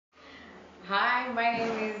Hi, my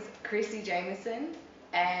name is Kristy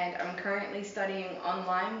and I'm currently studying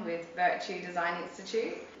online with Virtu Design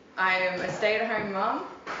Institute. I am a stay-at-home mum.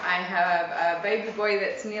 I have a baby boy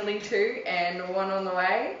that's nearly 2 and 1 on the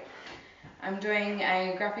way. I'm doing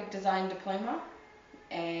a graphic design diploma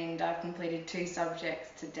and I've completed 2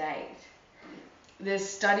 subjects to date. The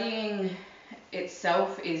studying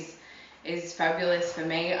itself is fabulous for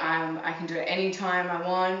me. I can do it anytime I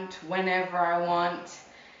want, whenever I want,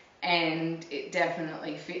 and it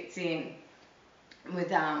definitely fits in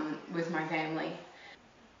with my family.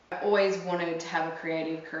 I've always wanted to have a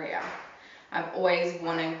creative career. I've always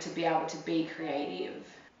wanted to be able to be creative.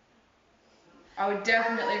 I would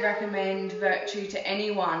definitely recommend Virtu to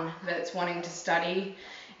anyone that's wanting to study,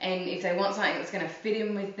 and if they want something that's going to fit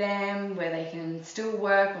in with them, where they can still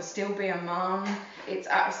work or still be a mum, it's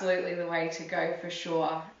absolutely the way to go for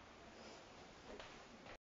sure.